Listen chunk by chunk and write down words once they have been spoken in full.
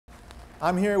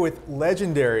I'm here with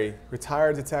legendary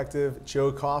retired detective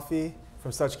Joe Coffey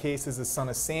from such cases as Son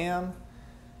of Sam,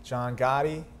 John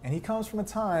Gotti, and he comes from a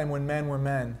time when men were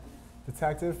men.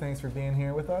 Detective, thanks for being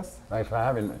here with us. Thanks for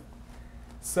having me.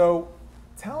 So,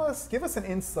 give us an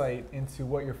insight into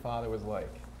what your father was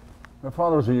like. My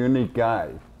father was a unique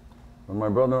guy. When my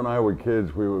brother and I were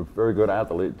kids, we were very good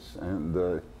athletes,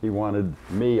 and he wanted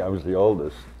me, I was the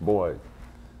oldest boy,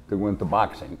 to go into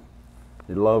boxing.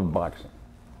 He loved boxing.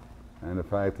 And in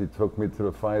fact, he took me to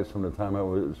the fights from the time it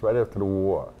was right after the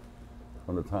war,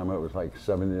 from the time I was like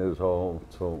 7 years old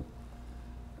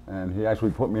and he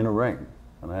actually put me in a ring.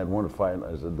 And I had one fight, and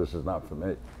I said, this is not for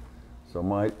me. So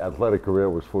my athletic career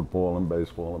was football and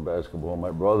baseball and basketball. My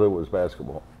brother was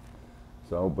basketball.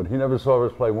 But he never saw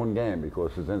us play one game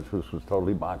because his interest was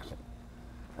totally boxing.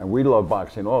 And we loved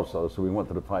boxing also, so we went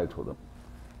to the fights with him.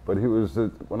 But he was,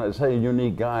 when I say a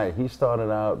unique guy, he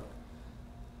started out,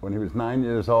 when he was 9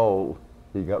 years old,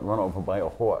 he got run over by a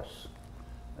horse.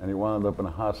 And he wound up in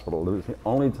a hospital. It was the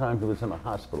only time he was in a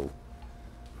hospital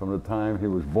from the time he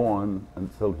was born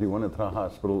until he went into the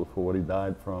hospital for what he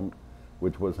died from,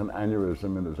 which was an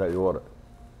aneurysm in his aorta.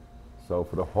 So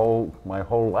for my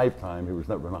whole lifetime, he was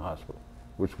never in a hospital,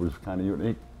 which was kind of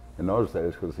unique in those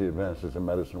days because the advances in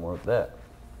medicine weren't there.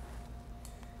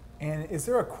 And is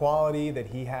there a quality that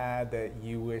he had that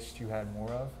you wished you had more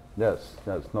of? Yes,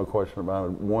 no question about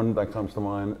it. One that comes to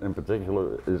mind in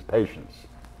particular is patience.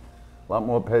 A lot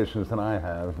more patience than I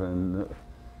have, and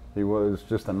he was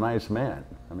just a nice man.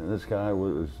 I mean, this guy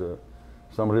was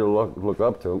somebody to look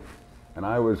up to. And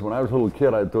when I was a little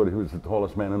kid, I thought he was the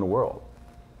tallest man in the world.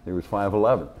 He was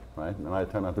 5'11", right? And I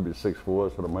turned out to be 6'4",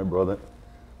 sort of my brother.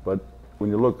 But when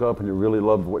you look up and you really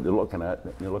love what you're looking at,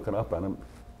 and you're looking up at him,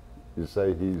 you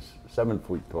say he's 7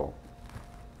 feet tall.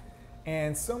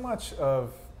 And so much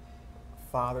of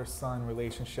father-son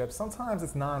relationships, sometimes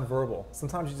it's nonverbal.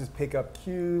 Sometimes you just pick up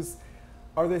cues.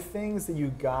 Are there things that you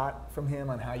got from him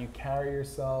on how you carry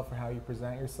yourself or how you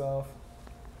present yourself?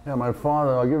 Yeah, my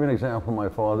father, I'll give you an example. My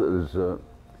father is,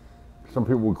 some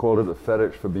people would call it a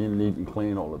fetish for being neat and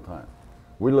clean all the time.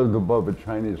 We lived above a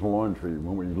Chinese laundry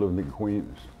when we lived in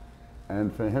Queens.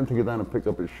 And for him to get down and pick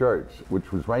up his shirts,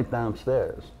 which was right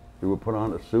downstairs, he would put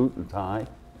on a suit and tie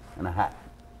and a hat.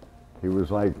 He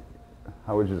was like,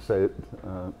 how would you say it?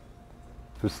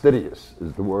 Fastidious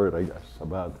is the word, I guess,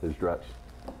 about his dress.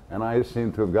 And I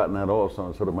seem to have gotten that also,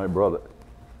 and so did my brother.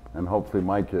 And hopefully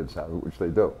my kids have it, which they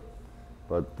do.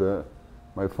 But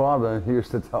my father, he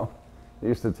used to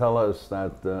tell us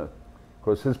that, of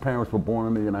course, his parents were born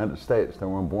in the United States. They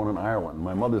weren't born in Ireland.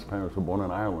 My mother's parents were born in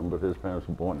Ireland, but his parents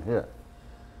were born here.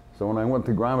 So when I went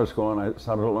to grammar school and I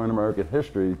started to learn American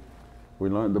history, we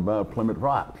learned about Plymouth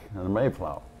Rock and the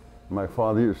Mayflower. My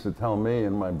father used to tell me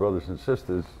and my brothers and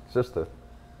sister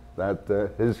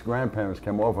that his grandparents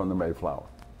came over on the Mayflower.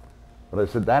 But I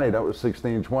said, Daddy, that was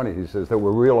 1620. He says, they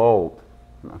were real old.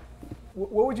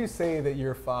 What would you say that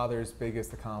your father's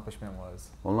biggest accomplishment was?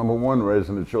 Well, number one,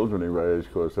 raising the children he raised,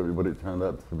 because everybody turned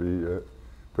out to be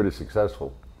pretty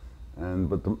successful.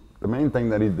 But the main thing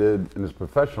that he did in his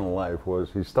professional life was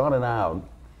he started out,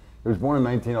 he was born in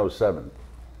 1907.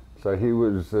 So he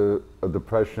was a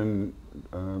Depression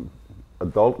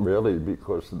adult, really,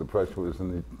 because the Depression was in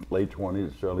the late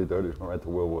 20s, early 30s, went right to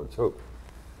World War II.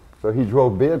 So he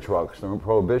drove beer trucks during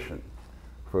Prohibition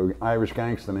for an Irish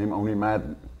gangster named Oney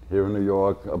Madden here in New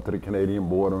York, up to the Canadian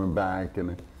border and back,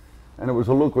 and it was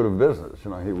a lucrative business.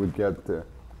 You know, he would get, and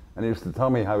he used to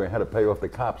tell me how he had to pay off the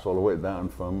cops all the way down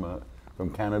from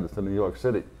Canada to New York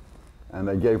City, and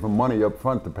they gave him money up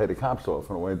front to pay the cops off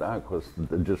on the way down because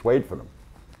they'd just wait for them.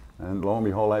 And lo and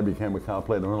behold, I became a cop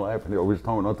later in life, and he always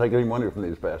told me, don't take any money from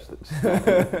these bastards.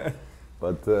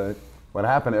 But what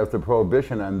happened after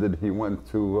Prohibition ended, he went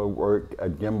to work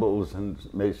at Gimbel's and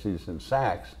Macy's and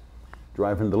Saks,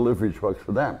 driving delivery trucks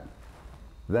for them.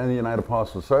 Then the United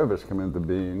Parcel Service came into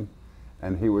being,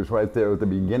 and he was right there at the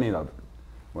beginning of it.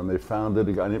 When they founded,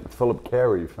 a guy named Philip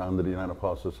Carey founded the United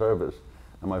Parcel Service,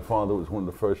 and my father was one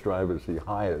of the first drivers he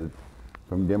hired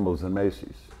from Gimbel's and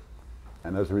Macy's.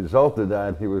 And as a result of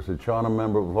that, he was a charter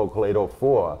member of Local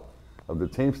 804 of the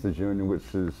Teamsters Union,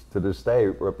 which is to this day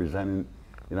representing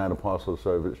United Parcel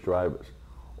Service drivers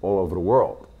all over the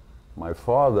world. My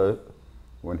father,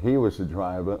 when he was a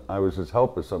driver, I was his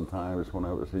helper sometimes when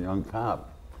I was a young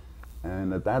cop.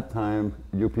 And at that time,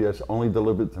 UPS only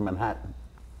delivered to Manhattan.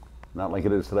 Not like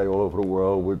it is today all over the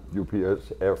world with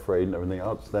UPS, air freight, and everything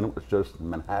else. Then it was just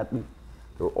Manhattan.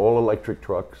 They were all electric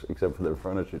trucks, except for their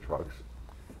furniture trucks.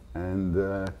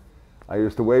 And I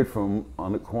used to wait for him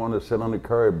on the corner, sit on the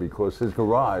curb, because his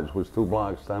garage was 2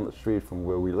 blocks down the street from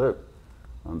where we lived.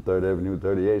 on 3rd Avenue,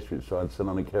 38th Street. So I'd sit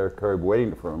on the curb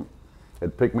waiting for him.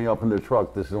 He'd pick me up in the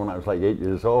truck. This is when I was like 8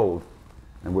 years old.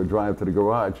 And we'd drive to the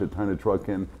garage, he'd turn the truck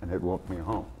in, and he'd walk me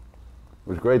home. It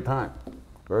was a great time.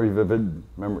 Very vivid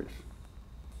memories.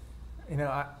 You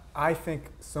know, I think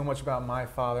so much about my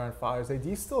father on Father's Day. Do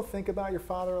you still think about your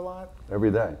father a lot? Every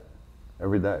day.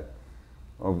 Every day.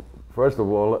 Well, first of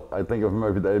all, I think of him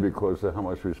every day because of how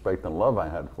much respect and love I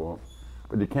had for him.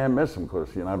 But you can't miss him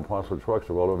because United Parcel trucks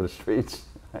are all over the streets.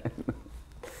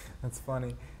 That's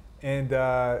funny. And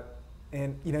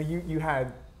you know, you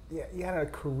had a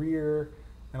career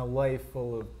and a life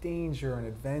full of danger and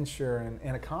adventure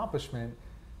and accomplishment.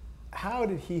 How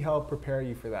did he help prepare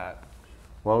you for that?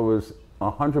 Well, it was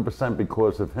 100%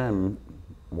 because of him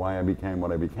why I became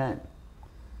what I became.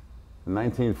 In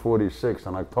 1946,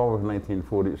 in October of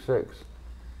 1946,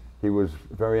 he was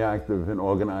very active in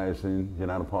organizing the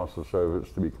United Parcel Service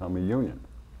to become a union,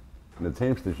 the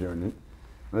Teamsters Union.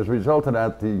 And as a result of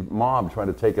that, the mob tried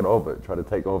to take over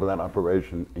that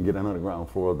operation and get in on the ground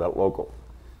floor of that local.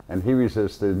 And he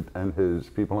resisted, and his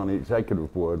people on the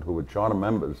executive board, who were charter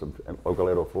members of Local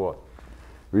 804,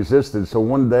 resisted. So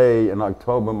one day in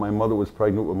October, my mother was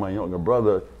pregnant with my younger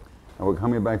brother, and we're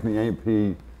coming back from the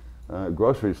A&P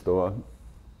grocery store,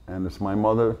 and it's my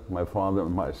mother, my father,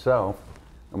 and myself,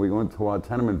 and we go into our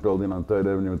tenement building on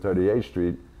 3rd Avenue and 38th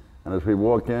Street, and as we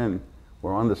walk in,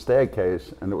 we're on the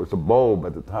staircase, and there was a bulb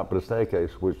at the top of the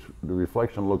staircase, which the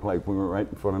reflection looked like we were right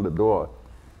in front of the door.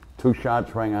 2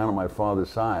 shots rang out on my father's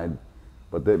side,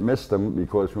 but they missed him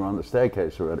because we were on the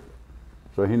staircase already.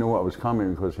 So he knew what was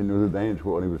coming because he knew the danger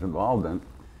what he was involved in.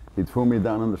 He threw me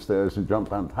down on the stairs and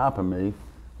jumped on top of me.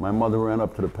 My mother ran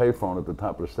up to the payphone at the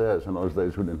top of the stairs. In those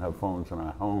days, we didn't have phones in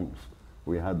our homes.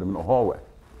 We had them in the hallway.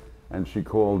 And she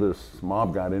called this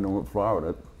mob guy in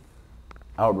Florida,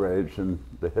 outraged, and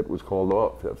the hit was called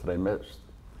off after they missed.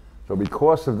 So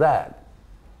because of that,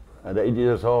 at 8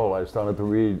 years old, I started to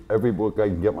read every book I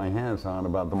could get my hands on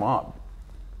about the mob.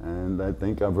 And I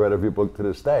think I've read every book to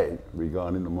this day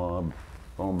regarding the mob,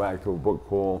 going back to a book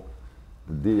called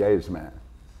The DA's Man.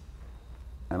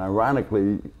 And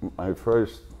ironically, my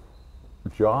first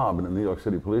job in the New York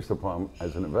City Police Department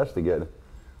as an investigator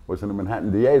was in the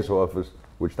Manhattan DA's office,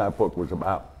 which that book was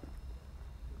about.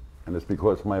 And it's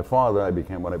because of my father I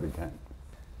became what I became.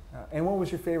 And what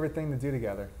was your favorite thing to do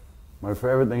together? My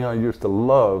favorite thing, I used to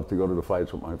love to go to the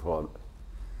fights with my father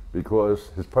because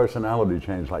his personality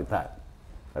changed like that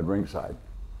at ringside.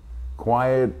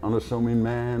 Quiet, unassuming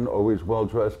man, always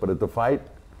well-dressed, but at the fight,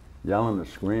 yelling and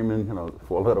screaming, you know,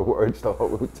 4-letter words, the whole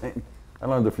routine. I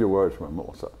learned a few words from him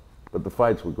also, but the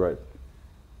fights were great.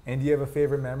 And do you have a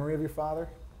favorite memory of your father?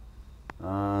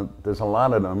 There's a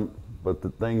lot of them, but the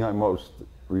thing I most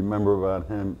remember about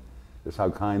him is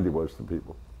how kind he was to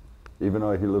people. Even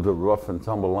though he lived a rough and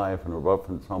tumble life and a rough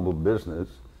and tumble business,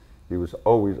 he was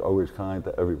always, always kind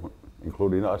to everyone,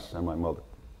 including us and my mother.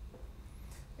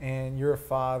 And you're a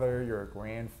father, you're a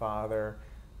grandfather.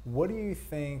 What do you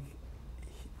think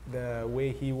the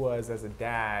way he was as a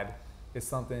dad is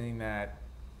something that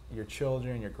your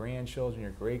children, your grandchildren,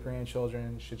 your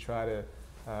great-grandchildren should try to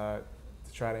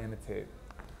imitate?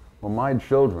 Well, my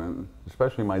children,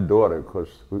 especially my daughter, because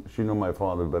she knew my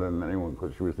father better than anyone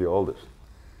because she was the oldest.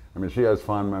 I mean, she has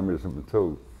fond memories of him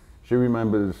too. She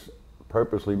remembers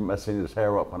purposely messing his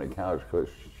hair up on the couch because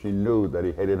she knew that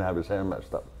he hated to have his hair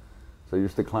messed up. So he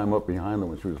used to climb up behind him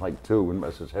when she was like 2 and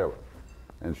mess his hair up.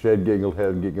 And she'd giggle,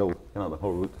 he'd giggle, you know, the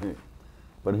whole routine.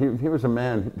 But he was a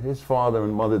man, his father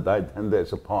and mother died 10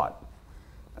 days apart.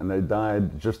 And they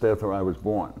died just after I was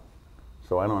born.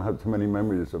 So I don't have too many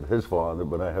memories of his father,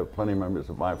 but I have plenty of memories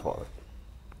of my father.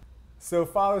 So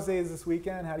Father's Day is this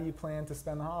weekend. How do you plan to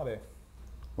spend the holiday?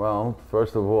 Well,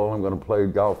 first of all, I'm going to play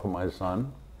golf with my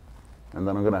son, and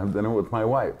then I'm going to have dinner with my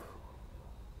wife.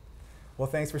 Well,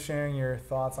 thanks for sharing your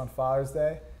thoughts on Father's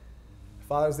Day.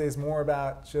 Father's Day is more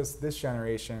about just this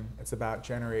generation. It's about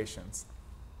generations.